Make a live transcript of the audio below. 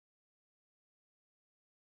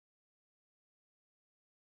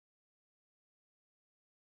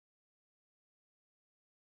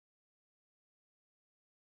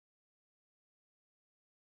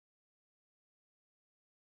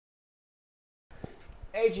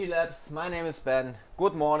AG Labs, my name is Ben.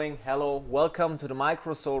 Good morning, hello, welcome to the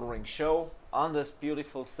micro soldering show on this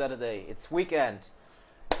beautiful Saturday. It's weekend.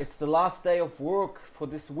 It's the last day of work for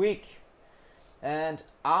this week. And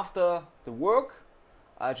after the work,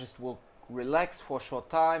 I just will relax for a short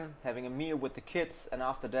time, having a meal with the kids, and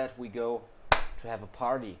after that we go to have a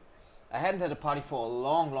party. I hadn't had a party for a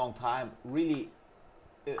long time, really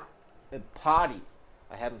a party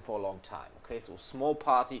I hadn't for a long time. Okay, so small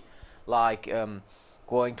party like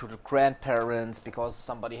going to the grandparents because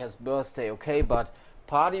somebody has birthday, okay, but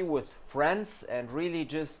party with friends and really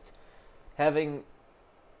just having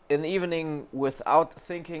an evening without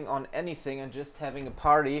thinking on anything and just having a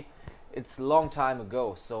party, it's a long time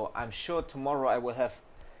ago. So I'm sure tomorrow I will have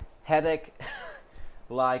headache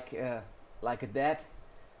like a dad,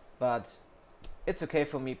 but it's okay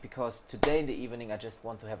for me because today in the evening I just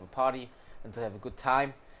want to have a party and to have a good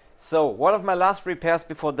time. So one of my last repairs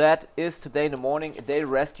before that is today in the morning, a daily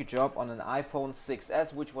rescue job on an iPhone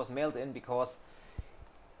 6s, which was mailed in because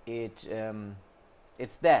it's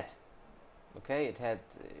dead. Okay,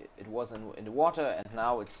 it was in the water and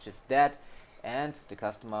now it's just dead, and the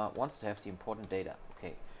customer wants to have the important data.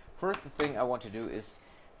 Okay, first thing I want to do is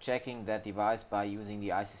checking that device by using the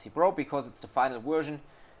ICC Pro because it's the final version,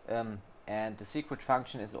 and the secret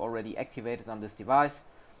function is already activated on this device.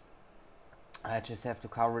 I just have to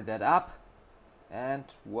cover that up, and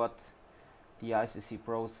what the ICC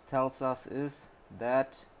Pro tells us is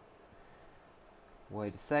that,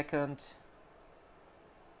 wait a second,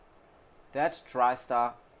 that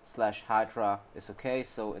TriStar/Hydra is okay.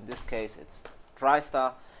 So in this case it's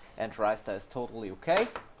TriStar, and TriStar is totally okay.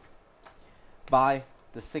 By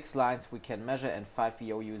the 6 lines we can measure, and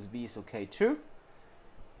 5VO USB is okay too.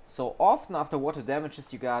 So often after water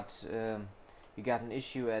damages you got an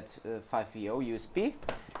issue at 5VO USB.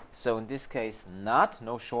 So in this case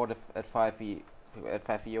no short at 5VO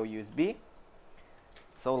USB.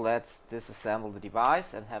 So let's disassemble the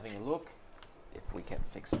device and having a look if we can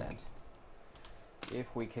fix that.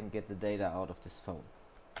 If we can get the data out of this phone.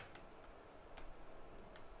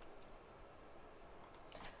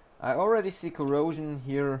 I already see corrosion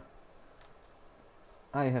here.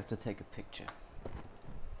 I have to take a picture.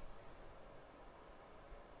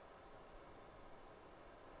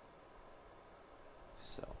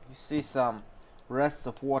 So you see some rests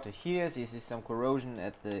of water here. So you see some corrosion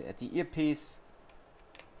at the earpiece.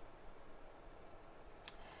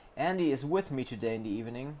 Andy is with me today in the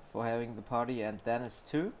evening for having the party, and Dennis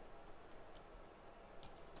too.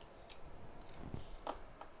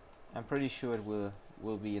 I'm pretty sure it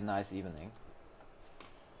will be a nice evening.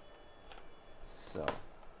 So,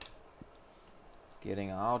 getting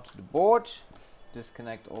out the board,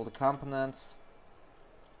 disconnect all the components.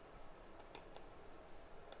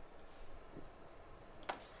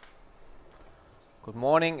 Good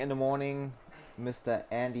morning in the morning, Mr.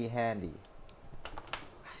 Andy Handy.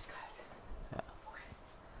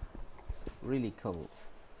 Really cold.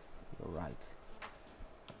 You're right.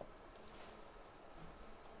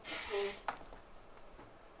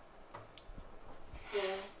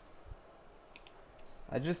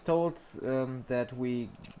 I just told that we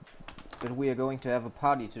are going to have a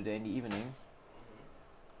party today in the evening.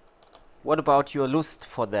 What about your lust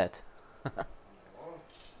for that?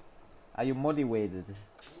 Are you motivated?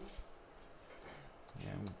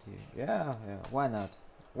 Yeah, why not?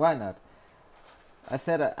 Why not? I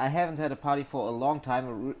said I haven't had a party for a long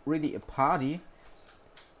time, really a party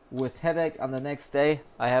with headache on the next day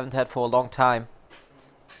I haven't had for a long time.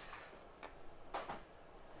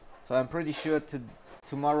 So I'm pretty sure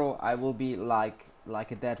tomorrow I will be like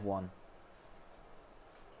a dead one.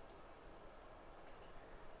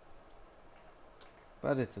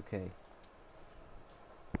 But it's okay.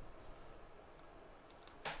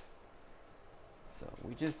 So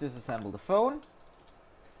we just disassemble the phone.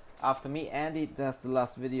 After me, Andy does the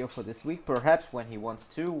last video for this week, perhaps when he wants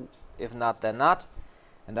to. If not, then not.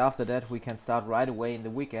 And after that we can start right away in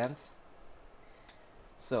the weekend.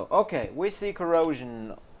 So, okay, we see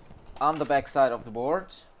corrosion on the back side of the board.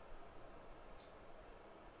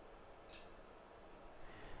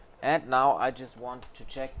 And now I just want to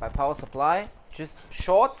check my power supply. Just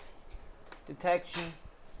short detection,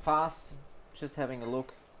 fast, just having a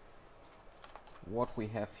look what we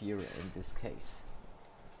have here in this case.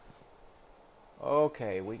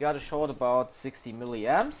 Okay, we got a short about 60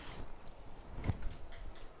 milliamps.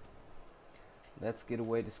 Let's get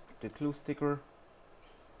away the glue sticker.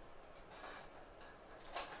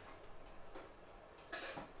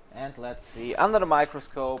 And let's see under the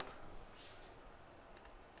microscope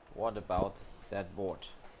what about that board.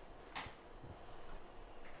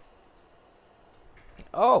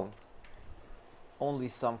 Oh, only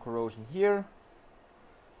some corrosion here,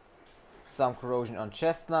 some corrosion on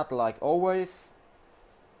Chestnut like always.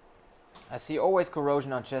 I see always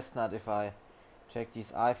corrosion on Chestnut if I check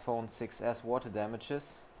these iPhone 6s water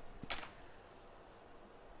damages.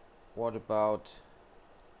 What about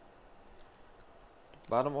the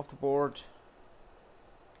bottom of the board?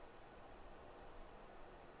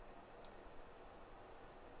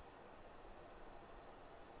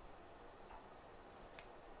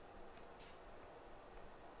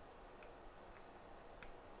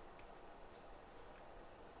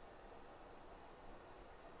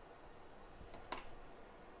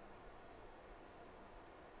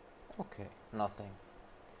 Okay,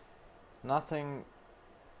 nothing,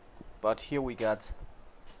 but here we got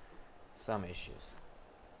some issues.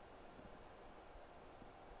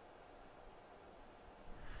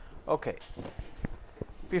 Okay,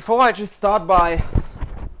 before I just start by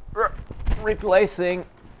replacing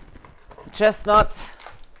Chestnut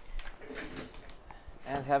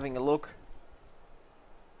and having a look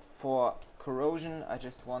for corrosion, I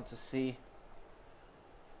just want to see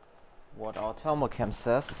what our thermocam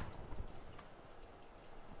says.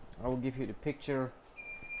 I will give you the picture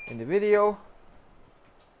in the video,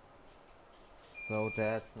 so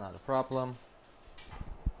that's not a problem.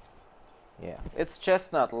 Yeah, it's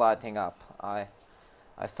Chestnut lighting up. I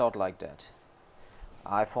thought like that.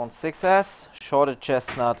 iPhone 6s shorted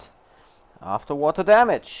Chestnut after water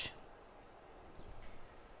damage.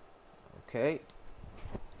 Okay,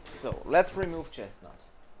 so let's remove Chestnut.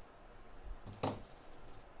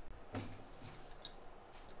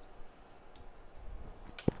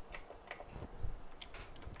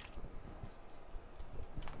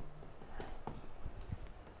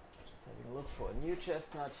 Look for a new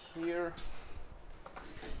Chestnut here.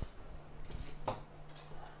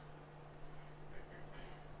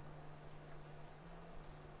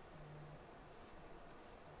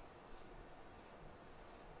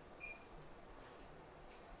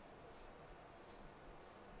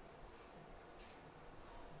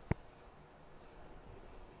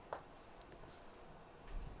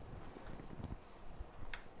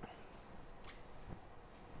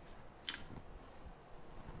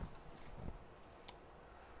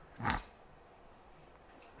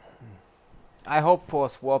 I hope for a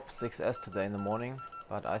swap 6s today in the morning,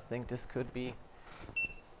 but I think this could be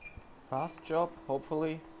fast job,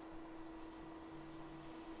 hopefully.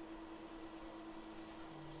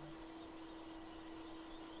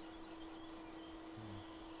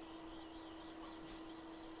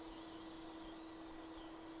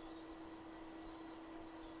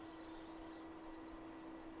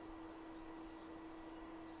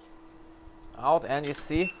 Out, and you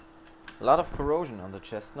see a lot of corrosion on the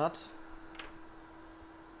Chestnut.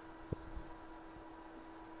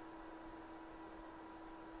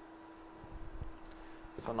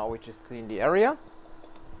 So now we just clean the area.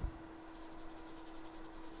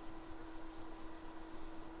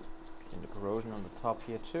 Clean the corrosion on the top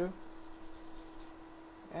here too.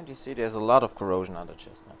 And you see there's a lot of corrosion on the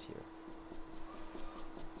Chestnut here.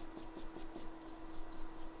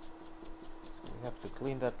 So we have to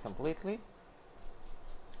clean that completely.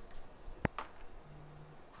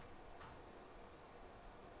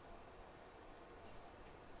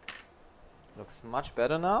 Looks much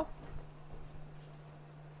better now.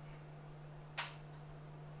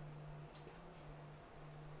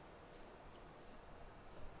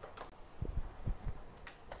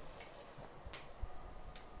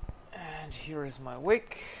 And here is my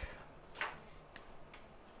wick.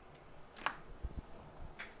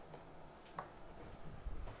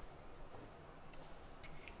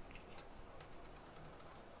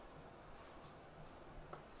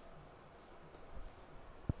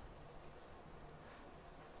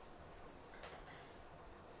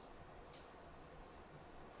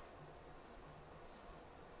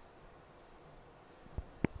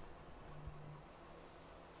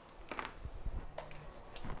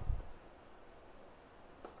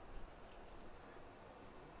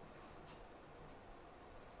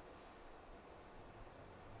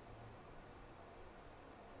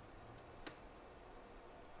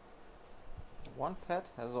 One pad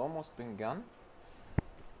has almost been gone,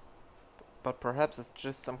 but perhaps it's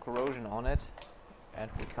just some corrosion on it and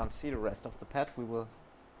we can't see the rest of the pad. We will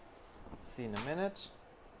see in a minute.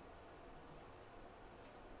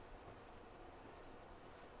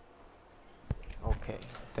 Okay,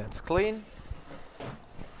 that's clean.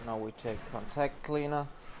 Now we take contact cleaner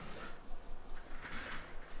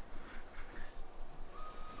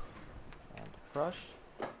and a brush.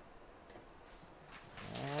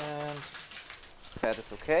 And pad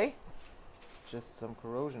is okay, just some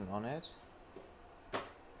corrosion on it.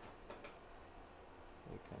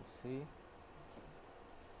 can see.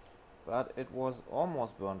 But it was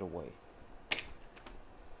almost burned away.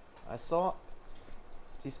 I saw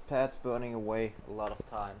these pads burning away a lot of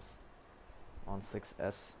times on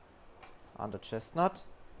 6S under Chestnut.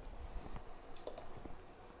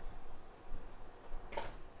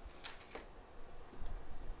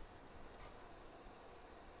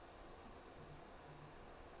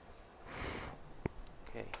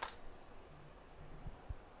 Okay.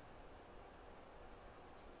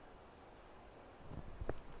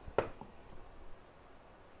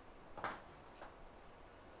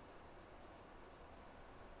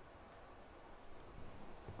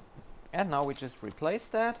 And now we just replace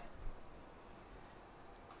that.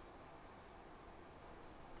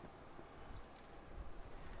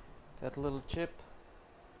 That little chip.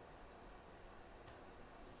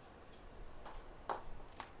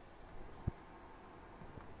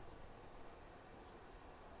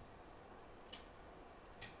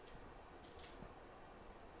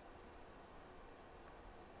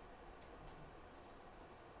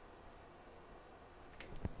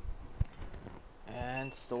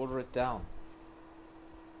 And solder it down.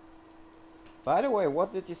 By the way,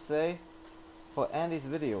 what did you say for Andy's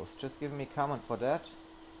videos? Just give me a comment for that.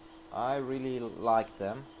 I really like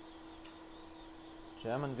them.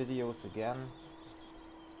 German videos again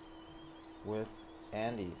with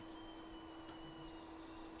Andy.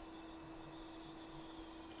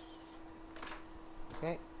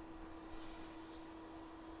 Okay.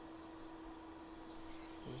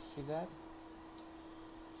 Do you see that?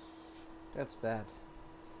 That's bad.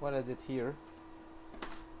 What I did here,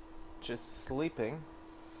 just sleeping.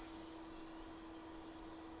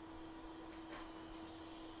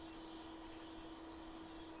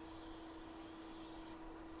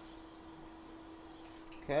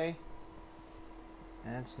 Okay.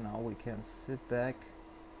 And now we can sit back.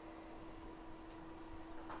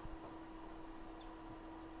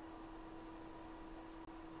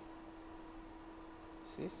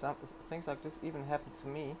 See, some things like this even happen to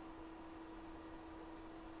me.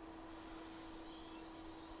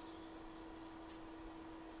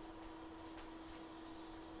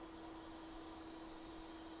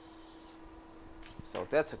 So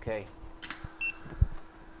that's okay.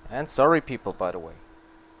 And sorry people, by the way.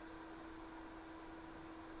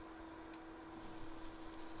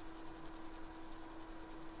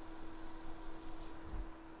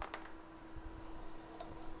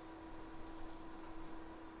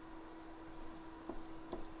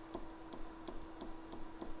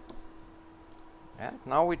 And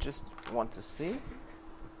now we just want to see,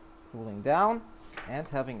 cooling down and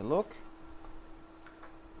having a look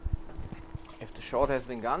if the short has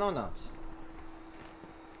been gone or not.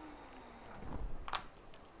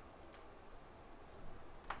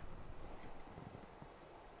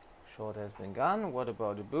 Short has been gone. What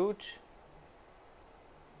about the boot?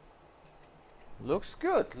 Looks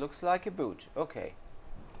good. Looks like a boot. Okay.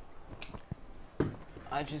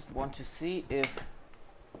 I just want to see if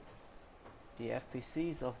the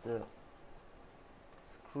FPCs of the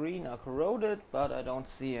screen are corroded, but I don't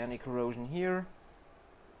see any corrosion here.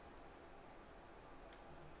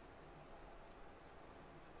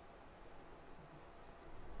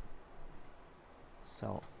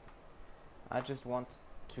 So I just want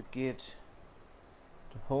to get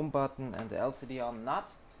the home button and the LCD on, not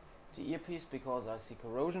the earpiece, because I see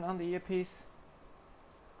corrosion on the earpiece.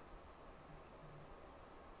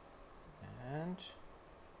 And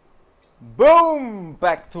boom!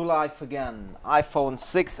 Back to life again. iPhone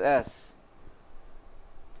 6S.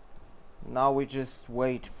 Now we just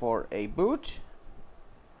wait for a boot.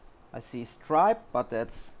 I see stripe, but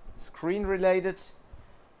that's screen related.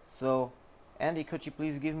 So Andy, could you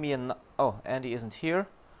please give me an... Oh, Andy isn't here.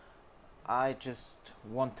 I just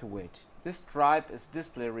want to wait. This stripe is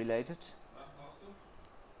display related.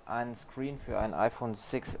 Ein Screen für ein iPhone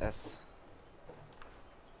 6S.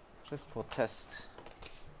 Just for test.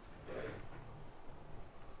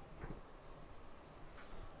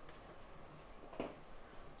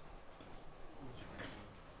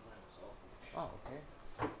 Oh,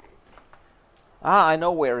 okay. Ah, I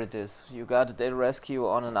know where it is. You got a data rescue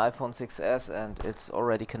on an iPhone 6S and it's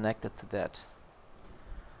already connected to that.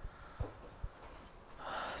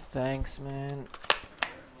 Thanks, man.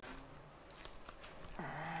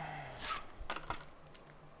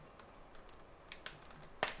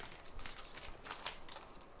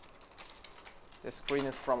 This screen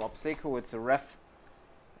is from Obseco. It's a ref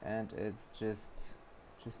and it's just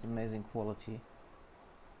amazing quality.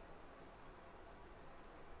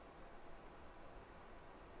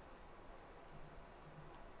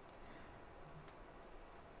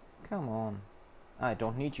 Come on. I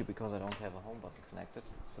don't need you because I don't have a home button connected,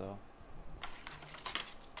 so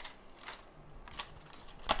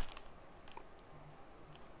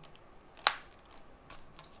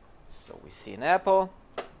we see an apple.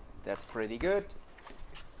 That's pretty good.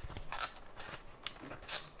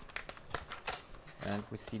 And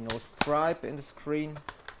we see no stripe in the screen,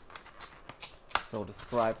 so the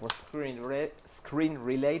stripe was screen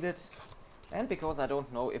related. And because I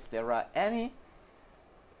don't know if there are any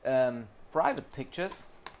private pictures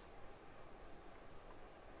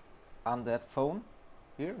on that phone,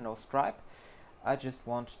 here no stripe, I just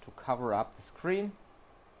want to cover up the screen.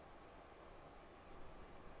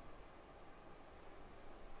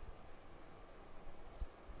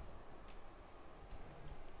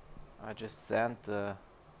 I just sent the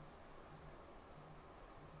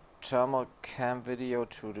thermal cam video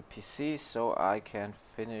to the PC so I can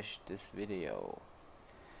finish this video.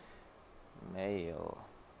 Mail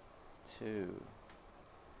to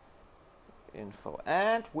info,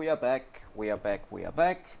 and we are back.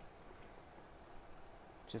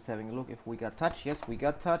 Just having a look if we got touch. Yes, we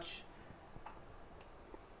got touch.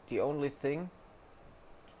 The only thing,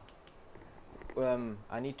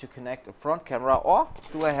 I need to connect a front camera, or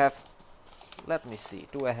do I have, let me see,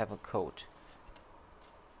 do I have a code?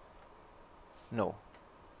 No,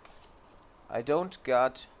 I don't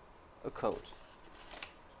got a code.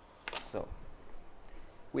 So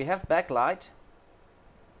we have backlight.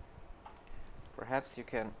 Perhaps you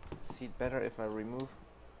can see it better if I remove.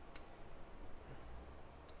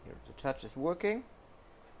 Here, the touch is working.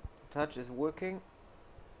 The touch is working.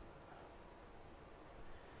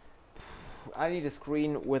 I need a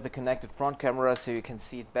screen with a connected front camera so you can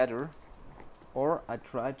see it better. Or I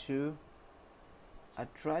try to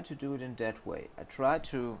do it in that way. I try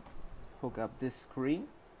to hook up this screen,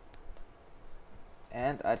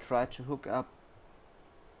 and I try to hook up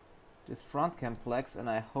this front cam flex, and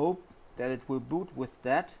I hope that it will boot with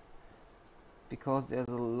that, because there's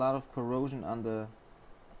a lot of corrosion on the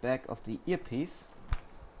back of the earpiece.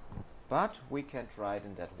 But we can try it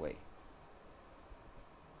in that way,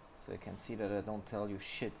 so you can see that I don't tell you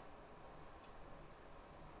shit.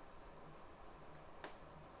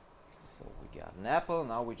 So we got an apple.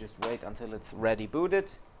 Now we just wait until it's ready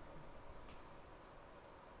booted.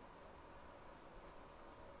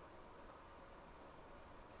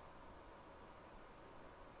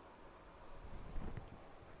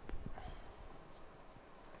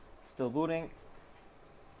 Still booting.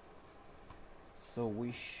 So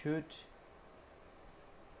we should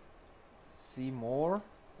see more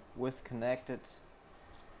with connected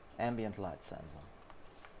ambient light sensor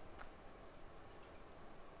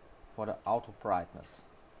for the auto brightness,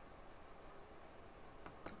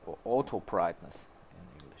 or auto brightness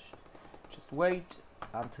in English. Just wait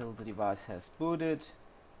until the device has booted,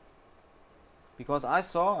 because I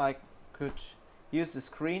saw I could use the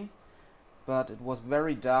screen, but it was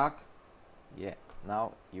very dark. Yeah,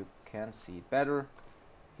 now you can see it better.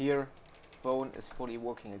 Here, phone is fully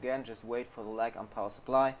working again. Just wait for the lag on power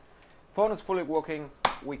supply. Phone is fully working.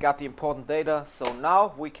 We got the important data, so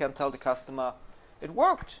now we can tell the customer it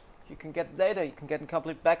worked. You can get data, you can get a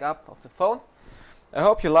complete backup of the phone. I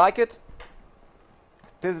hope you like it.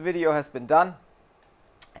 This video has been done,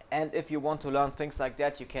 and if you want to learn things like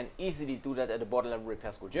that, you can easily do that at the Border Level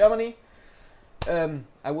Repair School Germany.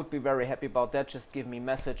 I would be very happy about that. Just give me a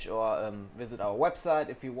message or visit our website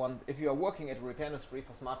if you want. If you are working at the repair industry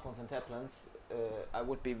for smartphones and tablets, I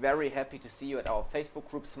would be very happy to see you at our Facebook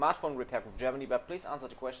group, Smartphone Repair Group Germany. But please answer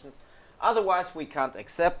the questions. Otherwise, we can't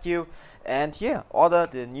accept you. And yeah, order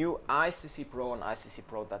the new ICC Pro on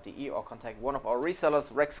iccpro.de or contact one of our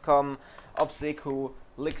resellers, Rexcom, Obseco,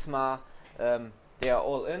 Lixma. They are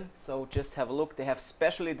all in, so just have a look. They have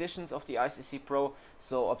special editions of the ICC Pro.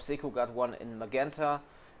 So Obseco got one in magenta,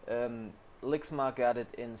 Lixma got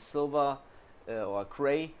it in silver or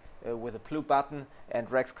gray with a blue button, and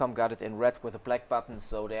Rexcom got it in red with a black button.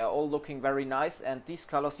 So they are all looking very nice, and these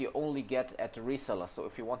colors you only get at the reseller. So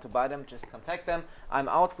if you want to buy them, just contact them. I'm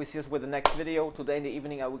out. We see us with the next video. Today in the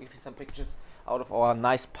evening I will give you some pictures out of our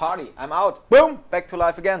nice party. I'm out. Boom! Back to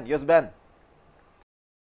life again. Here's Ben.